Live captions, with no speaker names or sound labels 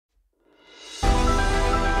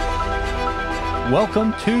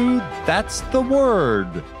Welcome to That's the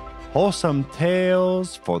Word, wholesome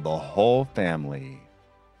tales for the whole family.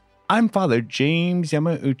 I'm Father James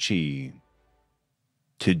Yamauchi.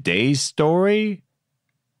 Today's story,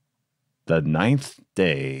 The Ninth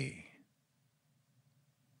Day.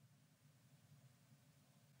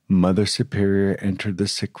 Mother Superior entered the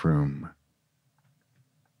sick room,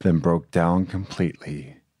 then broke down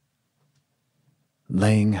completely.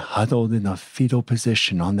 Laying huddled in a fetal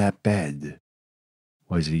position on that bed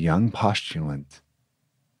was a young postulant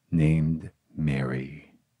named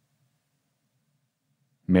Mary.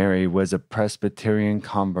 Mary was a Presbyterian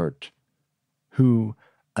convert who,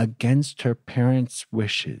 against her parents'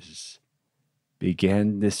 wishes,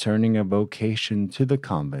 began discerning a vocation to the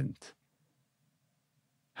convent.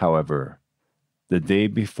 However, the day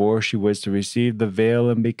before she was to receive the veil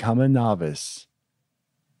and become a novice,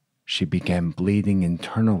 she began bleeding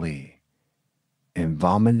internally and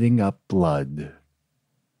vomiting up blood.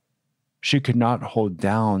 She could not hold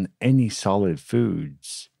down any solid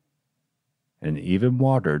foods, and even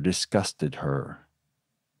water disgusted her.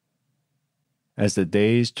 As the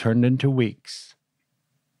days turned into weeks,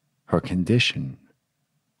 her condition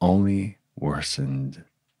only worsened.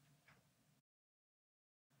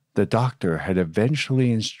 The doctor had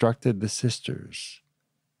eventually instructed the sisters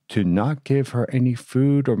to not give her any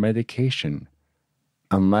food or medication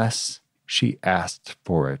unless she asked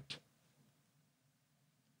for it.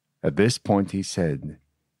 At this point, he said,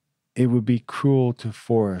 it would be cruel to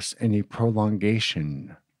force any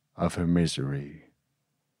prolongation of her misery.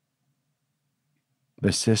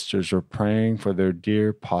 The sisters were praying for their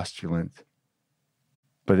dear postulant,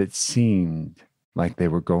 but it seemed like they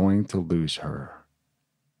were going to lose her.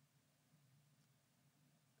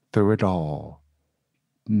 Through it all,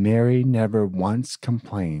 Mary never once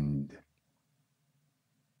complained.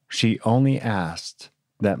 She only asked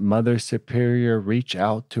that Mother Superior reach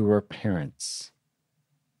out to her parents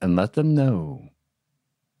and let them know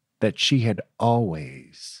that she had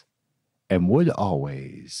always and would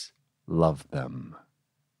always love them.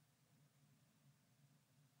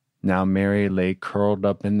 Now Mary lay curled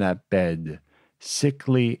up in that bed,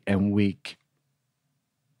 sickly and weak.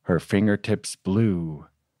 Her fingertips blue,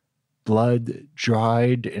 blood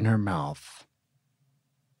dried in her mouth.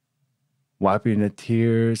 Wiping the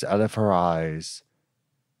tears out of her eyes,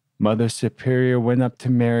 Mother Superior went up to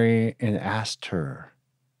Mary and asked her,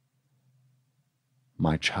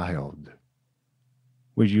 "My child,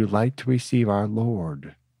 would you like to receive our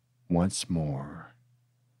Lord once more?"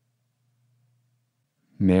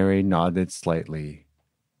 Mary nodded slightly.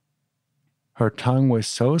 Her tongue was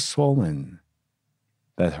so swollen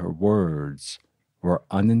that her words were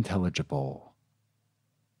unintelligible.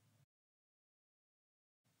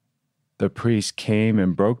 The priest came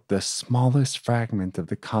and broke the smallest fragment of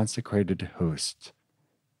the consecrated host.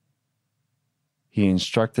 He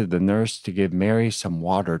instructed the nurse to give Mary some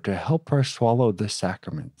water to help her swallow the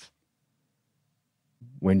sacrament.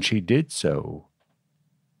 When she did so,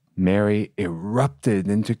 Mary erupted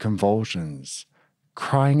into convulsions,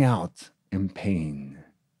 crying out in pain.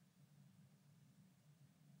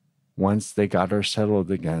 Once they got her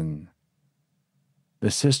settled again,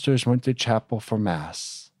 the sisters went to chapel for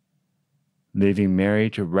Mass, leaving Mary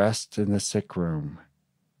to rest in the sick room.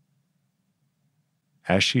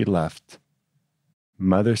 As she left,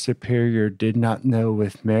 Mother Superior did not know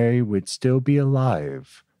if Mary would still be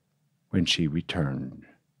alive when she returned.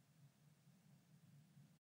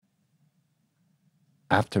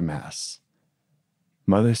 After Mass,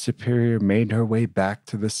 Mother Superior made her way back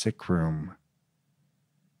to the sick room.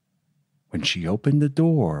 When she opened the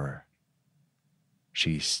door,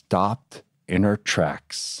 she stopped in her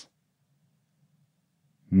tracks.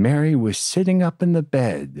 Mary was sitting up in the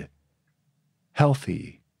bed,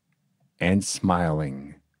 healthy and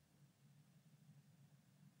smiling.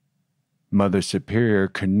 Mother Superior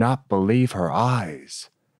could not believe her eyes.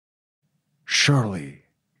 Surely,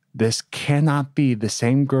 this cannot be the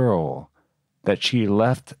same girl that she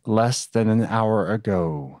left less than an hour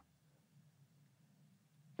ago.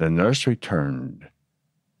 The nurse returned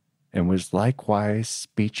and was likewise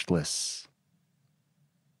speechless.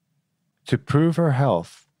 To prove her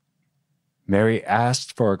health, Mary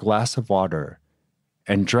asked for a glass of water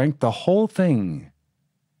and drank the whole thing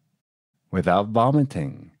without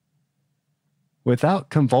vomiting, without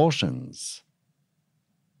convulsions,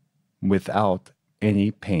 without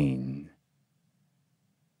any pain.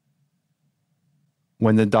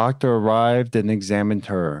 When the doctor arrived and examined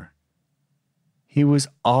her, he was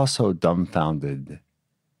also dumbfounded.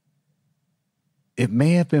 It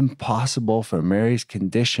may have been possible for Mary's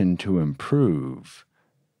condition to improve,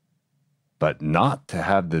 but not to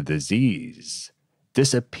have the disease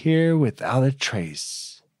disappear without a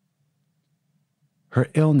trace. Her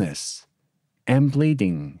illness and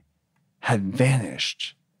bleeding had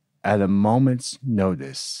vanished at a moment's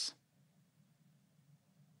notice.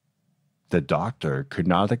 The doctor could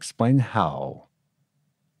not explain how,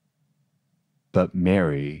 but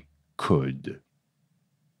Mary could.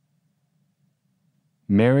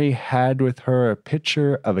 Mary had with her a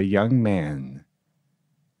picture of a young man.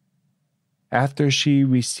 After she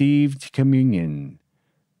received communion,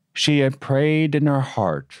 she had prayed in her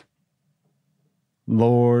heart,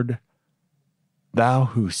 "Lord, thou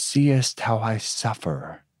who seest how I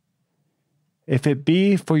suffer, if it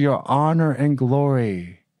be for your honor and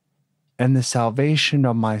glory and the salvation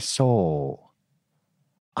of my soul,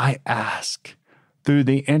 I ask, through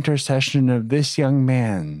the intercession of this young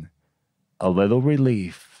man, a little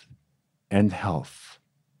relief and health.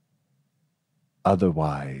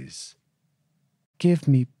 Otherwise, give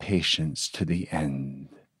me patience to the end.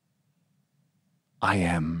 I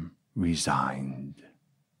am resigned."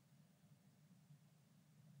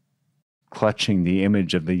 Clutching the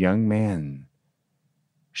image of the young man,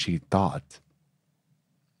 she thought,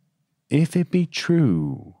 "If it be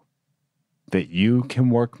true that you can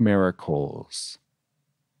work miracles,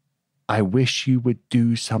 I wish you would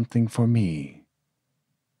do something for me.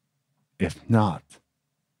 If not,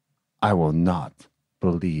 I will not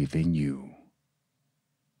believe in you."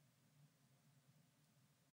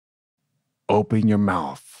 "Open your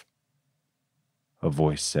mouth," a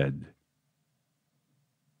voice said.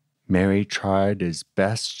 Mary tried as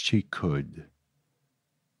best she could.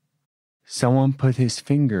 Someone put his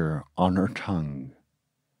finger on her tongue.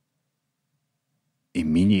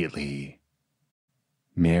 Immediately,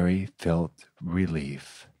 Mary felt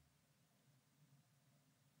relief.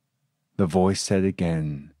 The voice said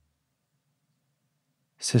again,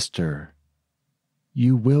 "Sister,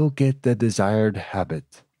 you will get the desired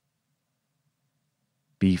habit.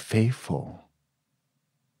 Be faithful.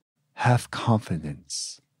 Have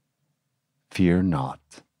confidence. Fear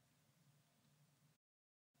not."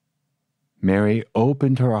 Mary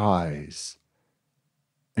opened her eyes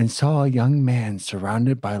and saw a young man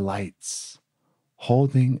surrounded by lights,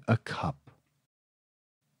 holding a cup.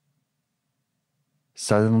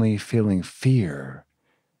 Suddenly feeling fear,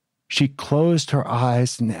 she closed her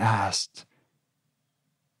eyes and asked,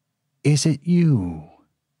 "Is it you?"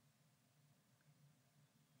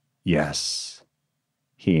 "Yes,"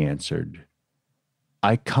 he answered.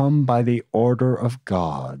 "I come by the order of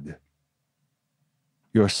God.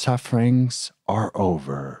 Your sufferings are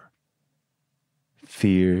over.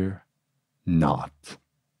 Fear not."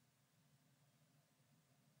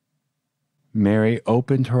 Mary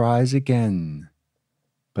opened her eyes again,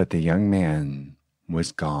 but the young man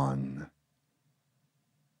was gone.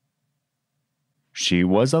 She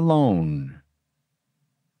was alone,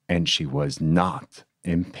 and she was not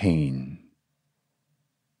in pain.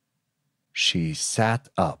 She sat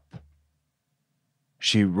up.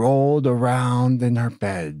 She rolled around in her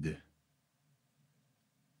bed.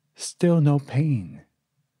 Still no pain.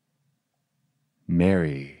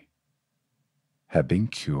 Mary had been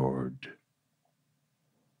cured.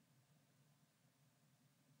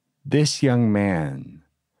 This young man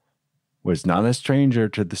was not a stranger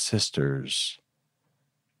to the sisters.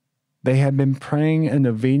 They had been praying a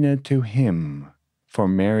novena to him for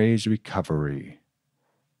Mary's recovery.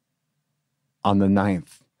 On the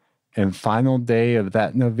 9th and final day of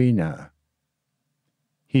that novena,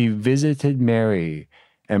 he visited Mary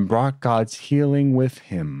and brought God's healing with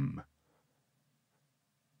him.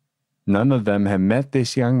 None of them had met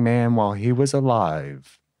this young man while he was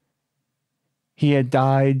alive. He had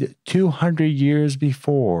died 200 years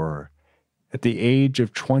before, at the age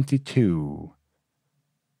of 22,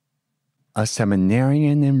 a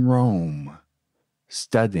seminarian in Rome,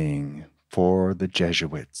 studying for the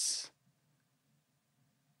Jesuits.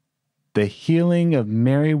 The healing of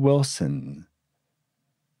Mary Wilson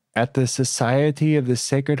at the Society of the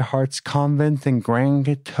Sacred Hearts Convent in Grand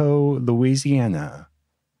Coteau, Louisiana,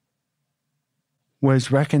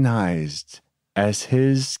 was recognized as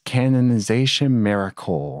his canonization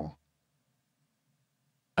miracle.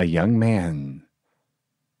 A young man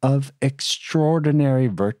of extraordinary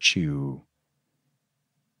virtue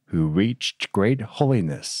who reached great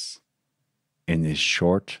holiness in his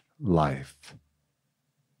short life.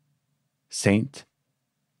 Saint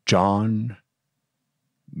John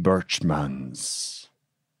Birchmans.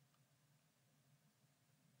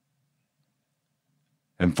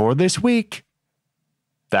 And for this week,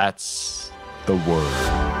 that's the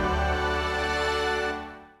word.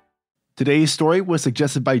 Today's story was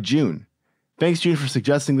suggested by June. Thanks, June, for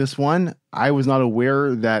suggesting this one. I was not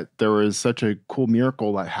aware that there was such a cool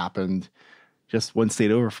miracle that happened just one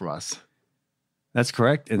state over from us. That's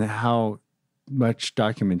correct. And how much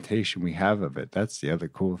documentation we have of it. That's the other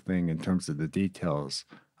cool thing in terms of the details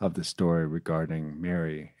of the story regarding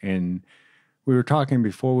Mary. And we were talking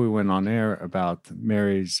before we went on air about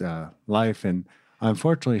Mary's life, and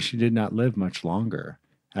unfortunately, she did not live much longer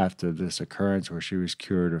after this occurrence where she was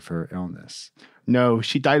cured of her illness. No,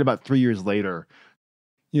 she died about 3 years later.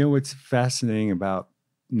 You know, what's fascinating about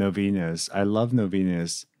novenas, I love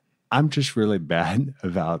novenas. I'm just really bad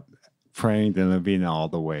about praying the novena all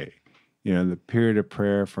the way. You know, the period of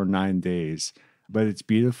prayer for 9 days. But it's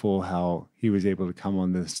beautiful how he was able to come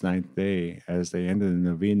on this 9th day as they ended the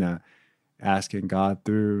novena, asking God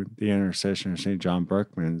through the intercession of St. John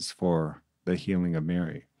Berchmans for the healing of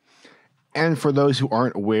Mary. And for those who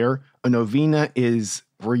aren't aware, a novena is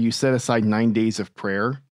where you set aside 9 days of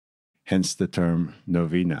prayer. Hence the term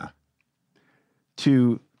novena.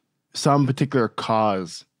 To some particular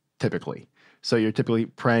cause, typically. So you're typically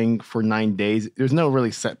praying for 9 days. There's no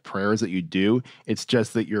really set prayers that you do. It's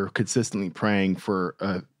just that you're consistently praying for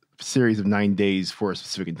a series of 9 days for a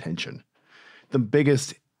specific intention. The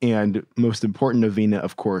biggest and most important novena,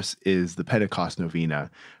 of course, is the Pentecost novena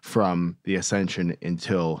from the Ascension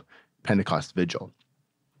until Pentecost Vigil.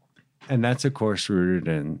 And that's, of course, rooted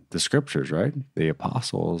in the scriptures, right? The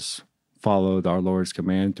apostles followed our Lord's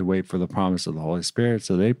command to wait for the promise of the Holy Spirit.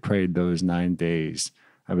 So they prayed those 9 days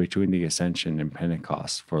between the Ascension and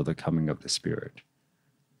Pentecost for the coming of the Spirit.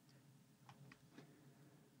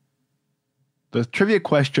 The trivia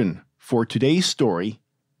question for today's story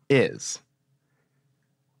is,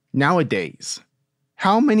 nowadays,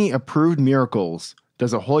 how many approved miracles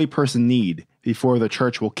does a holy person need before the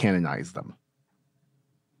church will canonize them?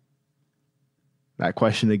 That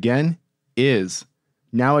question again is,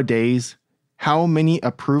 nowadays, how many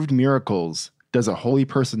approved miracles does a holy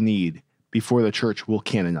person need before the church will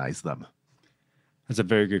canonize them? That's a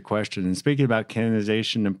very good question. And speaking about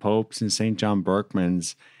canonization and popes and St. John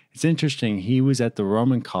Berchmans, it's interesting. He was at the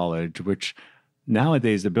Roman College, which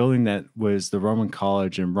nowadays the building that was the Roman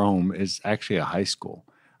College in Rome is actually a high school.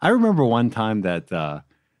 I remember one time that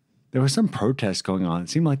there was some protest going on. It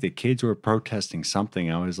seemed like the kids were protesting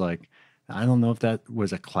something. I was like, I don't know if that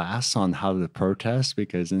was a class on how to protest,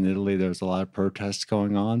 because in Italy there was a lot of protests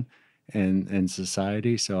going on in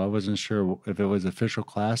society. So I wasn't sure if it was official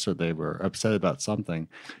class or they were upset about something.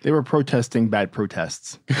 They were protesting bad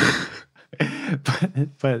protests.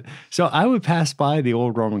 but so I would pass by the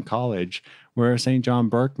old Roman College where St. John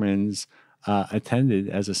Berchmans attended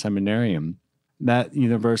as a seminarium. That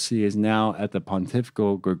university is now at the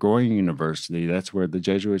Pontifical Gregorian University. That's where the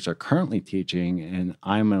Jesuits are currently teaching, and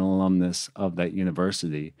I'm an alumnus of that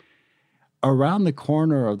university. Around the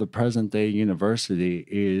corner of the present-day university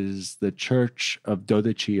is the Church of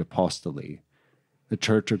Dodici Apostoli, the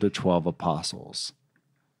Church of the 12 Apostles.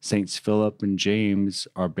 Saints Philip and James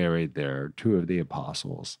are buried there, 2 of the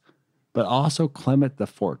apostles, but also Clement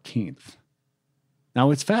XIV. Now,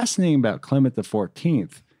 what's fascinating about Clement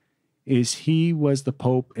XIV is he was the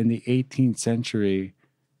pope in the 18th century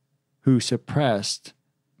who suppressed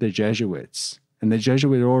the Jesuits, and the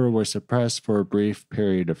Jesuit order was suppressed for a brief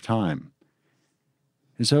period of time.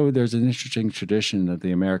 And so there's an interesting tradition that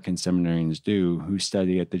the American seminarians do who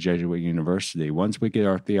study at the Jesuit University. Once we get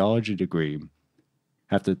our theology degree,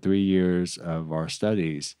 after 3 years of our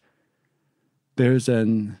studies, there's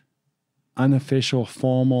an unofficial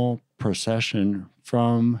formal procession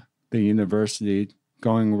from the university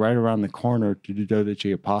going right around the corner to the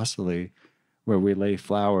Dodici Apostoli, where we lay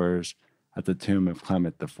flowers at the tomb of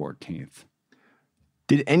Clement XIV.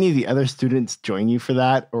 Did any of the other students join you for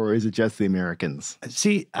that, or is it just the Americans?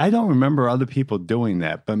 See, I don't remember other people doing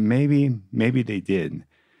that, but maybe they did.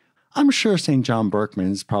 I'm sure St. John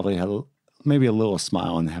Berchmans probably had maybe a little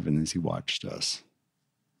smile in heaven as he watched us.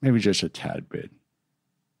 Maybe just a tad bit,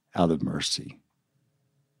 out of mercy.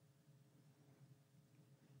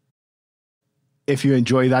 If you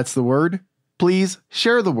enjoy That's the Word, please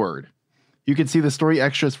share the word. You can see the story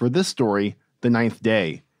extras for this story, The Ninth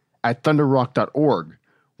Day, at thunderrock.org,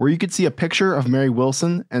 where you can see a picture of Mary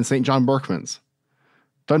Wilson and St. John Berchmans.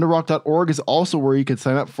 Thunderrock.org is also where you can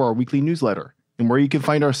sign up for our weekly newsletter and where you can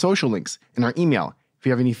find our social links and our email if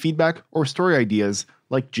you have any feedback or story ideas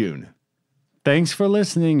like June. Thanks for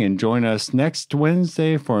listening, and join us next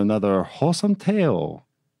Wednesday for another wholesome tale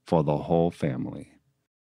for the whole family.